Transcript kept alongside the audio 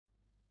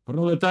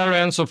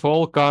Proletarians of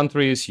all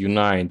countries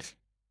unite.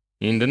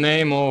 In the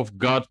name of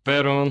God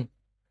Perun,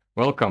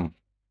 welcome.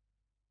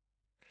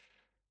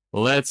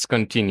 Let's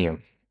continue.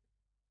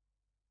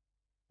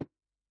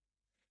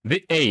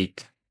 The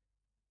eighth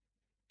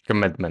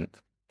commitment.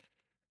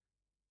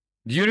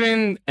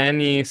 During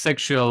any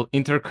sexual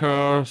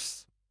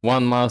intercourse,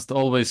 one must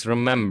always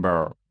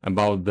remember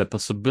about the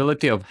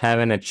possibility of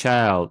having a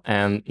child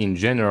and, in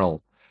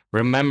general,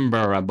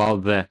 remember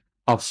about the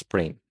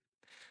offspring.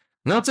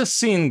 Not a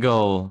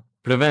single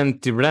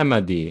preventive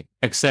remedy,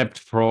 except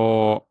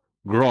for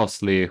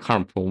grossly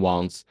harmful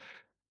ones,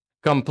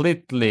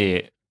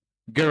 completely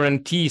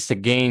guarantees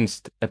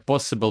against a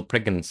possible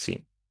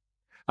pregnancy.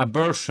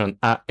 Abortion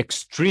are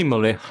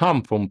extremely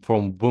harmful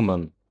for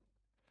women,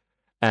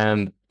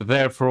 and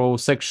therefore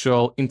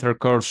sexual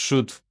intercourse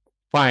should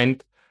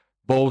find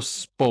both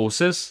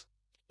spouses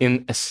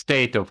in a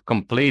state of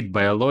complete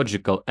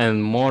biological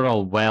and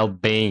moral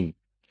well-being,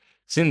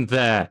 since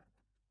the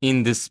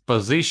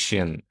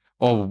indisposition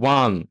of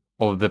one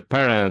of the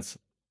parents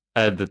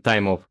at the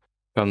time of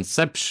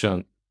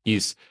conception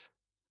is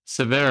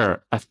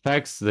severe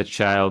affects the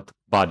child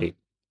body.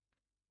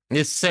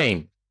 The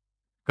same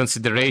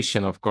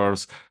consideration, of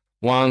course,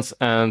 once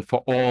and for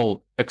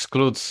all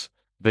excludes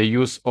the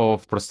use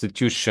of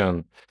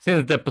prostitution,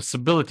 since the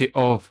possibility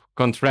of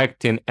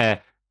contracting a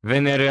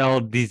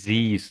venereal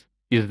disease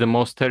is the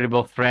most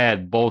terrible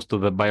threat both to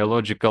the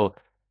biological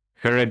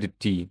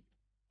heredity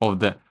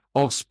of the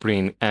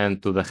offspring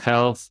and to the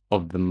health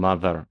of the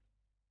mother.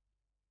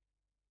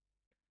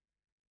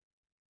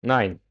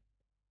 9.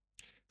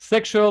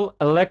 Sexual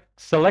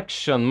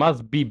selection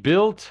must be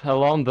built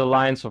along the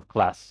lines of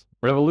class,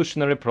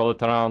 revolutionary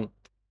proletarian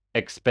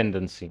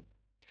expectancy.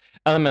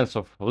 Elements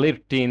of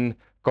flirting,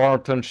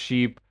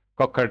 courtship,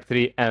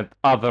 coquetry, and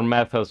other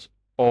methods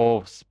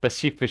of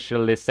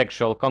specifically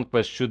sexual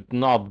conquest should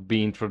not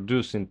be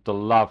introduced into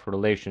love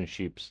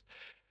relationships.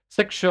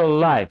 Sexual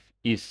life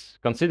is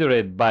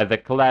considered by the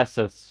class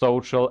as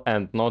social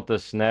and not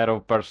as narrow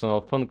personal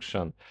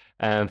function,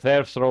 and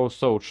therefore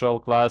social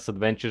class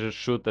advantages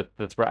should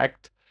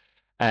attract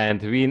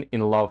and win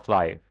in love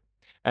life,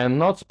 and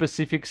not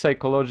specific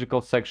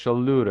psychological sexual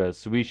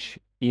lures, which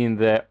in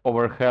the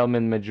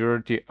overwhelming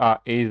majority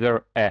are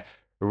either a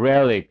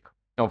relic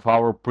of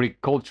our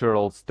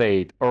pre-cultural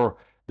state or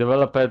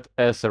developed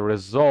as a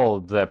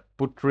result the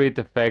putrid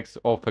effects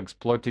of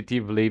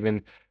exploitative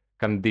living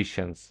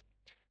conditions.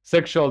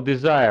 Sexual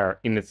desire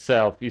in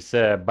itself is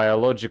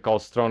biological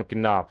strong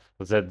enough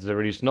that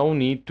there is no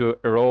need to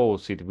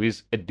arouse it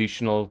with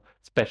additional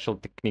special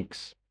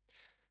techniques.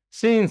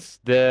 Since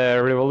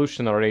the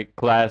revolutionary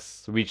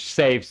class, which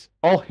saves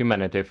all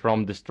humanity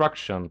from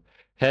destruction,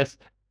 has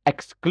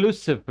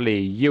exclusively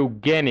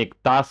eugenic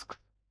tasks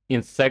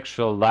in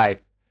sexual life,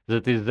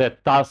 that is the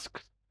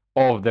task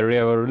of the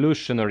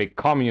revolutionary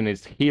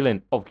communist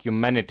healing of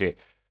humanity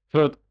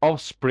through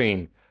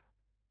offspring,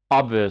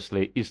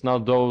 obviously is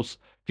not those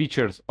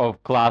features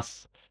of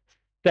class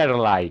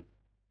sterile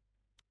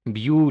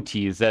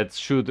beauty that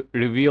should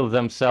reveal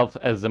themselves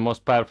as the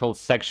most powerful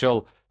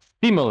sexual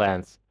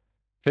stimulants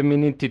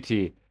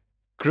femininity,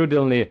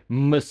 crudely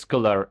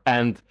muscular,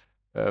 and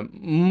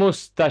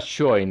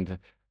mustachioed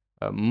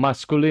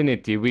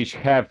masculinity, which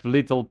have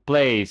little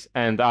place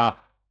and are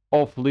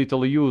of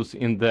little use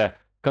in the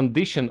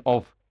condition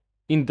of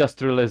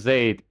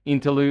industrialized,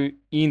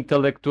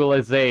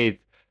 intellectualized,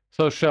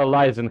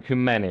 socializing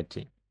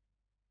humanity.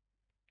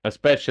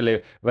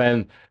 Especially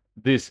when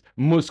these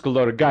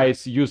muscular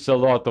guys use a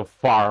lot of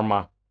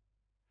pharma.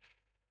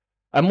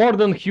 A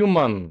modern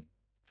human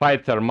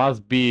fighter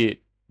must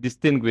be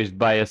distinguished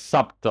by a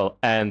subtle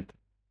and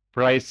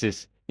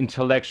precise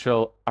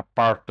intellectual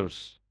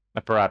apparatus,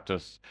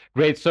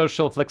 great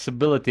social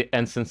flexibility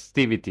and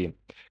sensitivity,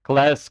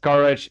 class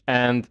courage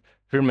and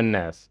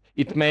firmness.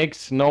 It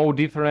makes no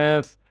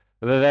difference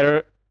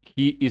whether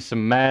he is a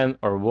man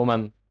or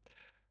woman,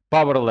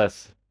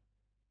 powerless,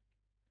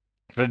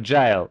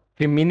 fragile,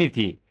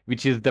 femininity,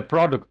 which is the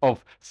product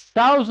of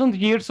 1,000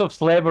 years of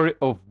slavery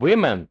of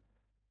women,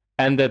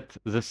 and at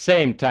the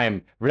same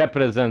time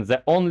represents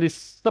the only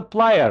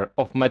supplier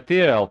of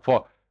material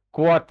for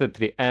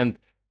coquetry and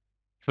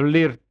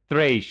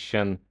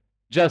flirtation,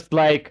 just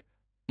like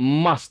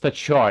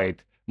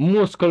mustachioed,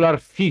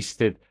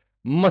 muscular-fisted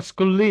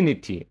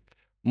masculinity,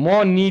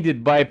 more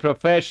needed by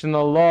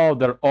professional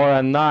loader or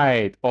a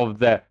knight of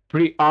the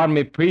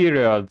pre-army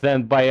period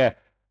than by a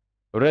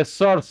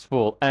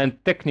resourceful and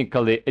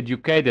technically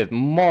educated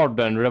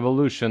modern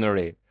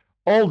revolutionary.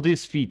 All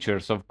these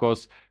features, of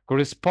course,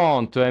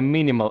 correspond to a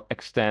minimal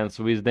extent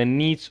with the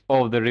needs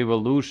of the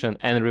revolution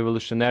and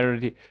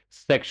revolutionary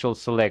sexual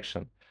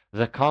selection.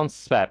 The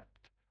concept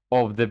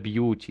of the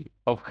beauty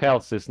of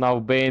health is now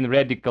being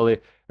radically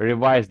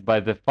revised by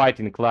the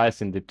fighting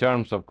class in the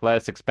terms of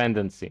class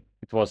expandancy.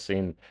 It was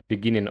in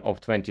beginning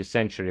of 20th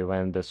century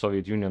when the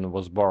Soviet Union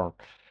was born.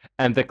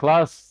 And the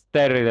class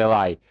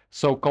sterile,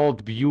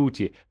 so-called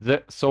beauty,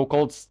 the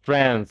so-called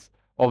strength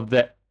of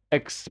the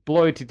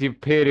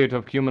exploitative period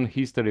of human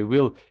history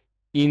will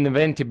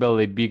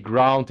inevitably be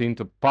ground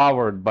into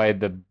powered by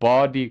the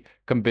body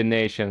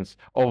combinations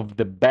of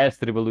the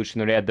best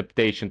revolutionary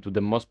adaptation to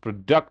the most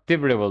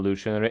productive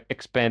revolutionary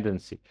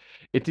expediency.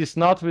 It is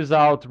not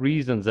without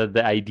reason that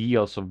the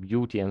ideals of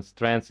beauty and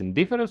strength in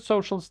different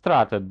social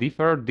strata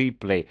differ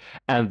deeply,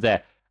 and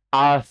the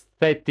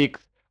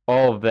aesthetics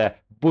of the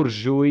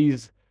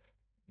bourgeoisie,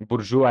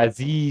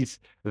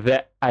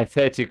 the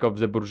aesthetic of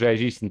the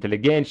bourgeoisie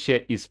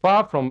intelligentsia is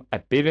far from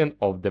appealing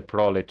of the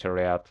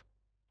proletariat.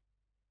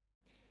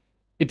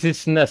 It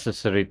is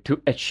necessary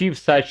to achieve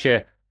such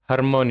a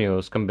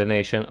harmonious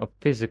combination of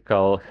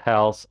physical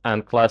health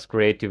and class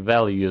creative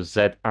values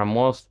that are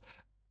most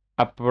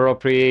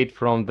appropriate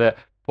from the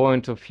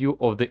point of view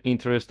of the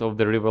interest of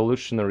the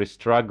revolutionary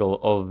struggle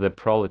of the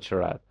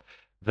proletariat.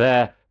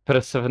 The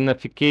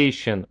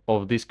personification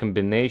of this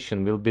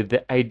combination will be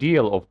the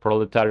ideal of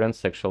proletarian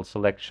sexual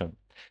selection.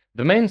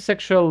 The main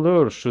sexual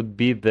lure should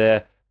be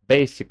the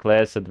basic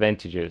class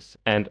advantages,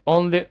 and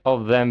only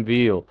of them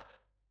will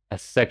a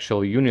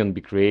sexual union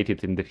be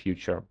created in the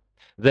future.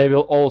 They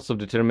will also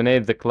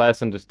determine the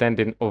class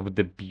understanding of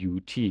the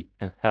beauty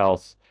and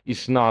health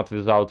is not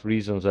without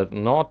reason that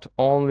not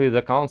only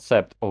the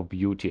concept of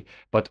beauty,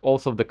 but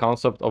also the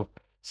concept of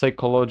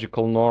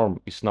psychological norm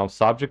is now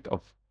subject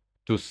of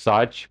to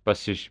such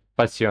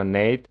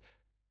passionate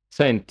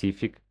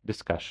scientific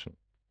discussion.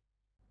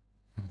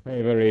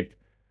 Favorite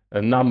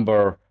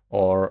number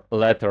or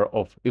letter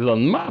of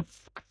Elon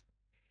Musk.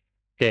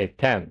 Okay,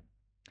 10.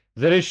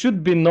 There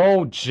should be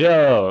no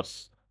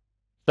jealous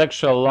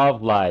sexual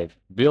love life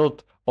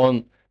built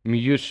on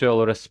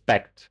mutual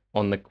respect,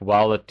 on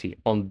equality,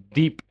 on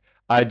deep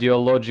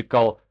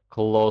ideological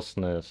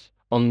closeness,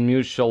 on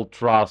mutual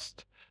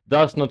trust,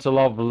 does not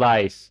allow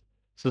lies,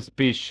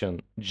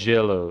 suspicion,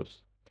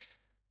 jealous.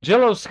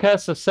 Jealous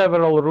has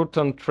several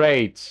rotten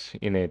traits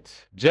in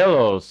it.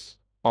 Jealous,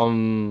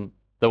 on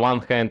the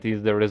one hand,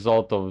 is the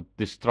result of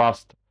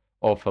distrust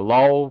of a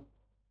loved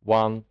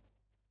one,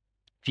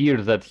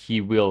 fear that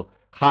he will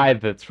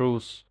hide the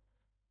truth.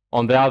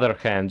 On the other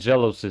hand,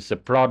 jealousy is a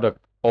product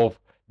of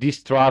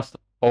distrust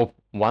of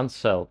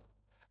oneself,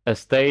 a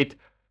state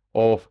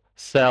of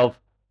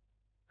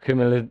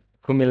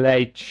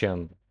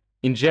self-humiliation.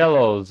 In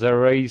jealousy,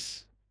 there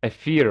is a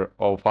fear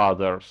of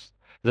others,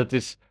 that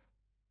is,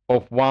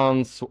 of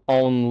one's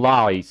own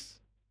lies,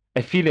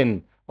 a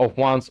feeling of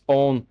one's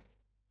own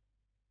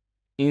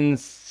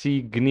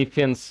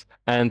insignificance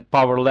and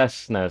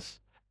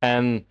powerlessness,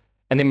 an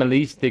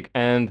animalistic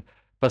and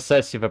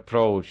possessive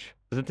approach.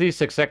 That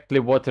is exactly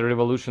what a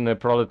revolutionary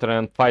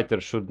proletarian fighter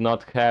should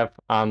not have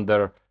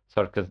under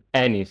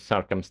any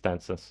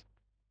circumstances.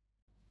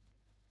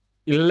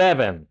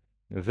 11.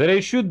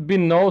 There should be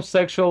no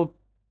sexual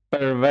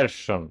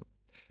perversion.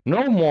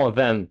 No more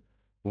than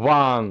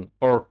 1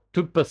 or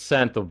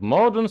 2% of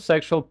modern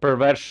sexual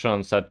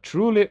perversions are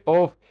truly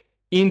of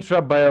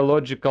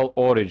intrabiological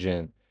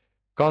origin,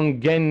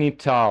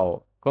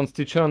 congenital,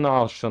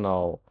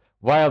 constitutional,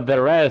 while the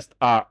rest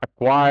are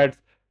acquired,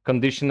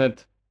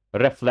 conditioned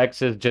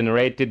reflexes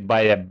generated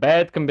by a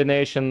bad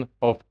combination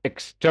of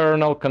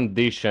external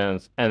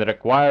conditions and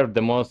require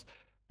the most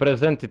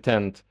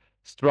persistent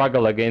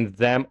struggle against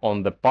them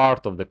on the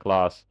part of the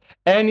class.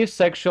 Any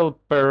sexual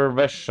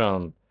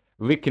perversion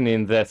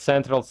weakening the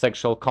central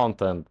sexual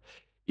content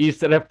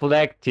is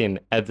reflecting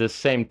at the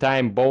same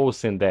time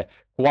both in the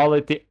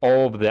quality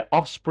of the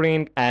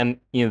offspring and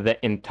in the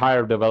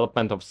entire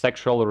development of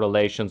sexual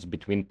relations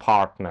between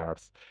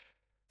partners.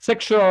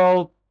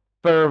 Sexual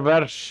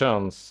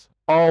perversions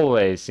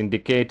always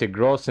indicate a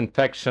gross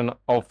infection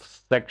of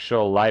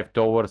sexual life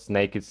towards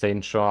naked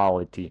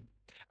sensuality,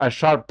 a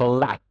sharp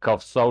lack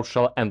of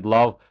social and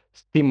love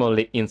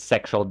stimuli in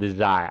sexual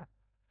desire.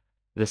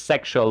 The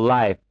sexual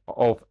life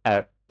of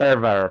a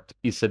pervert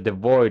is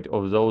devoid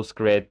of those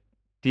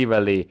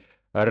creatively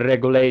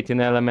regulating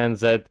elements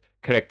that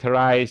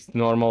characterize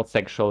normal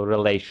sexual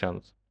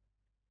relations.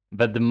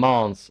 The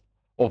demands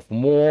of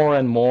more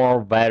and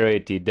more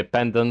variety,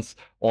 dependence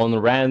on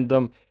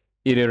random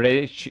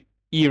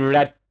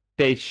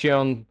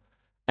irritation,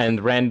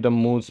 and random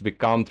moods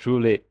become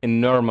truly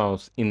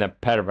enormous in a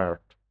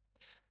pervert.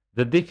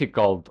 The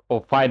difficulty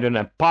of finding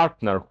a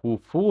partner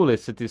who fully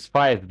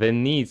satisfies the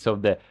needs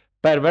of the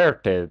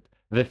perverted,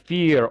 the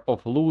fear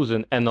of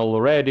losing an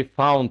already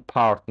found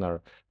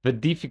partner, the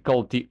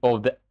difficulty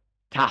of the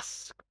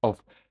task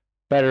of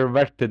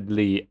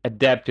pervertedly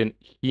adapting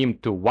him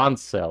to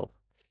oneself.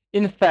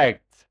 In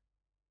fact,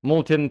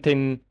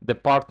 multiplying the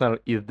partner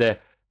is the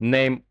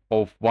name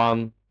of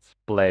one's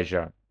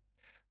pleasure.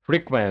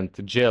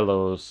 Frequent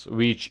jealous,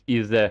 which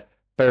is a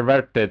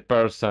perverted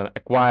person,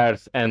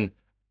 acquires an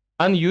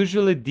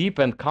unusually deep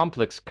and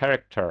complex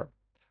character.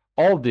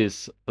 All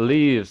this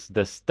leaves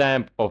the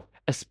stamp of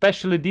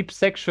especially deep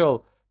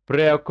sexual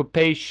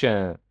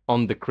preoccupation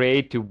on the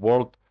creative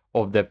world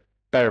of the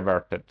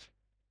perverted,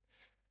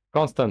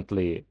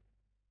 constantly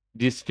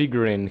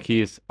disfiguring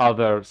his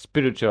other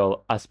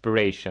spiritual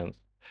aspirations.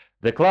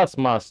 The class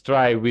must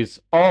try with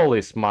all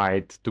its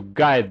might to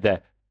guide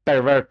the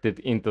perverted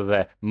into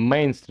the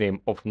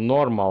mainstream of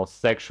normal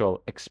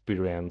sexual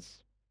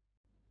experience.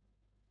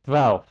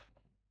 12.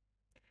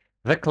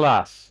 The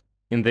class,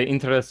 in the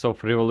interests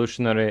of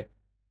revolutionary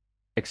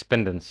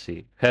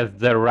expediency, has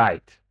the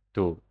right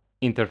to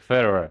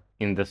interfere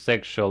in the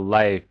sexual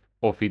life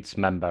of its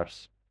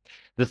members.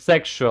 The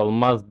sexual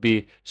must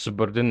be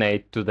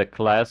subordinate to the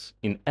class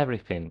in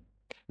everything,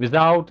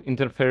 without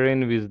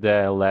interfering with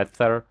the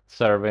latter,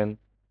 serving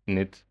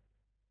it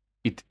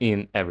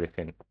in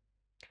everything.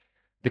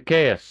 The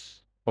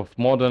chaos of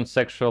modern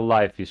sexual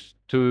life is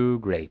too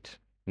great.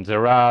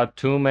 There are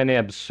too many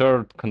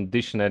absurd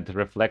conditioned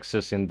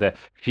reflexes in the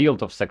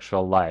field of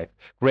sexual life,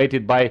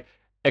 created by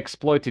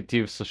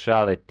exploitative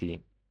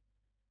sociality,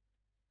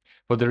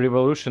 for the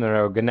revolutionary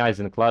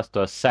organizing class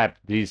to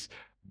accept this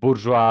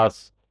bourgeois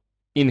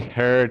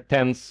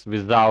inheritance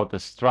without a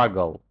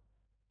struggle.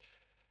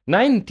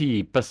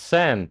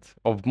 90%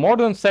 of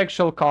modern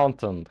sexual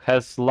content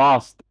has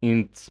lost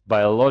its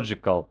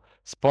biological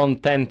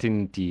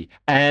spontaneity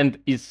and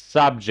is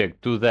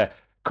subject to the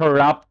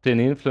corrupting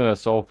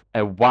influence of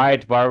a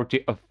wide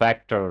variety of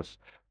factors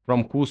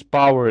from whose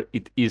power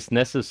it is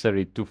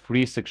necessary to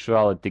free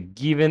sexuality,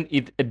 giving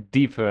it a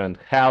different,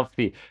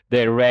 healthy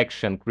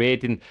direction,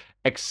 creating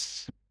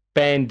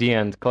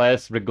expedient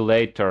class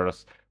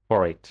regulators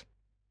for it.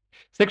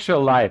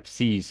 Sexual life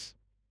ceases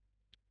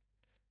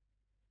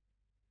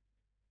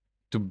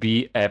to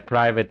be a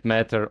private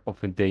matter of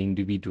the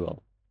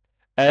individual.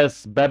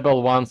 As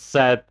Bebel once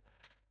said,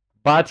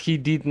 but he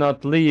did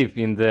not live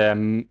in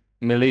the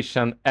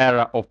Milesian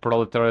era of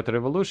proletariat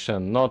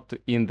revolution, not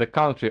in the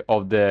country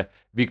of the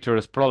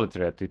victorious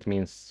proletariat, it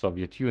means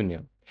Soviet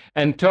Union,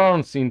 and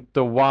turns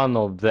into one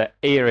of the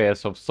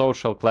areas of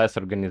social class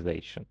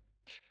organization.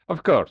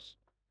 Of course,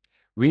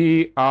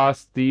 we are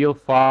still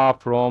far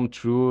from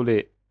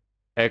truly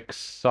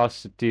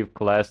exhaustive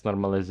class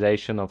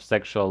normalization of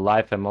sexual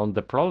life among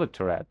the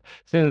proletariat,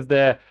 since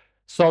the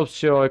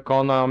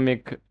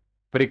socio-economic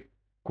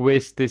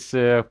prerequisites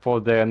for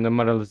the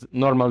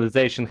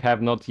normalization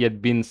have not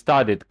yet been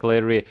studied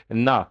clearly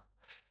enough.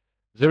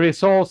 There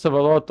is also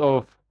a lot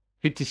of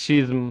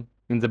fetishism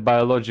in the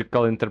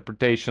biological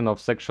interpretation of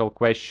sexual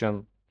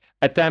question.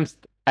 Attempts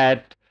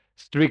at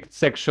strict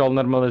sexual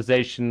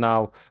normalization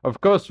now, of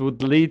course,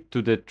 would lead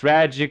to the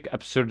tragic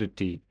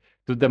absurdity,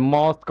 to the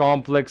most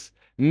complex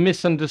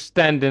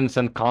misunderstandings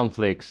and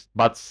conflicts,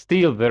 but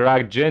still there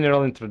are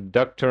general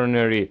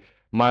introductory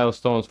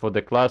milestones for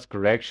the class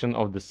correction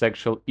of the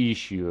sexual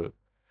issue,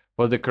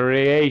 for the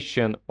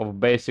creation of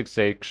basic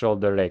sexual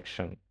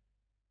direction.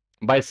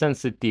 By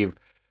sensitive,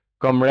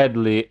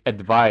 comradely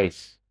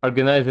advice,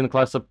 organizing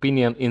class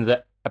opinion in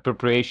the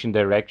appropriation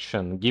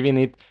direction, giving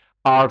it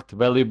art,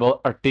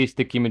 valuable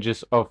artistic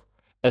images of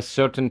a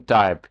certain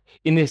type.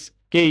 In these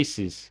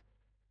cases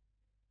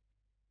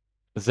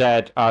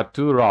that are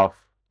too rough,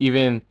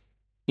 even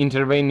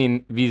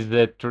intervening with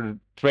the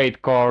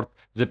trade court,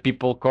 the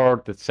people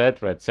court,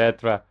 etc.,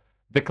 etc.,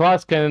 the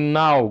class can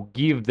now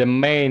give the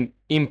main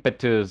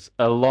impetus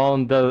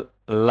along the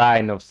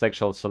line of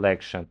sexual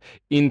selection,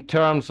 in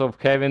terms of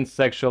having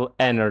sexual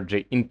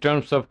energy, in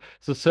terms of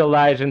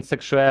socializing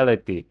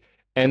sexuality,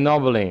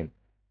 ennobling,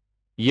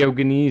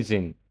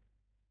 eugenizing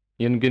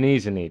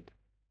it.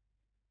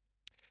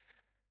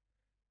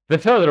 The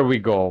further we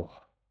go,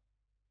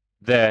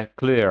 the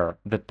clearer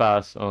the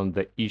path on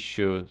the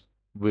issues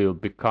will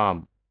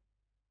become,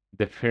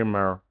 the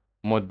firmer,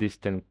 more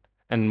distinct,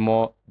 and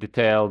more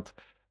detailed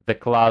the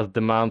class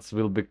demands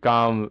will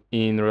become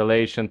in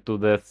relation to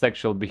the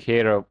sexual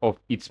behavior of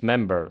its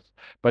members.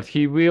 But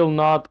he will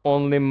not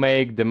only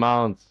make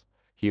demands,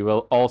 he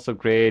will also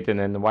create an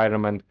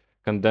environment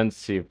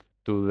conducive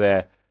to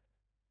the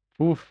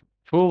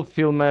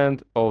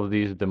fulfillment of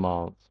these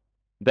demands.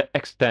 The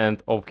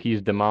extent of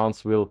his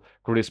demands will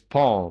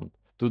correspond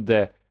to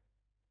the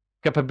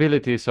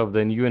capabilities of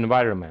the new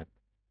environment,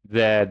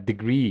 the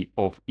degree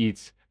of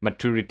its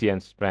maturity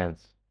and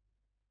strength.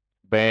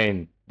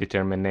 Pain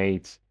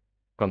determines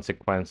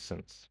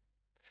consequences.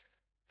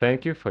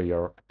 Thank you for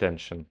your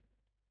attention.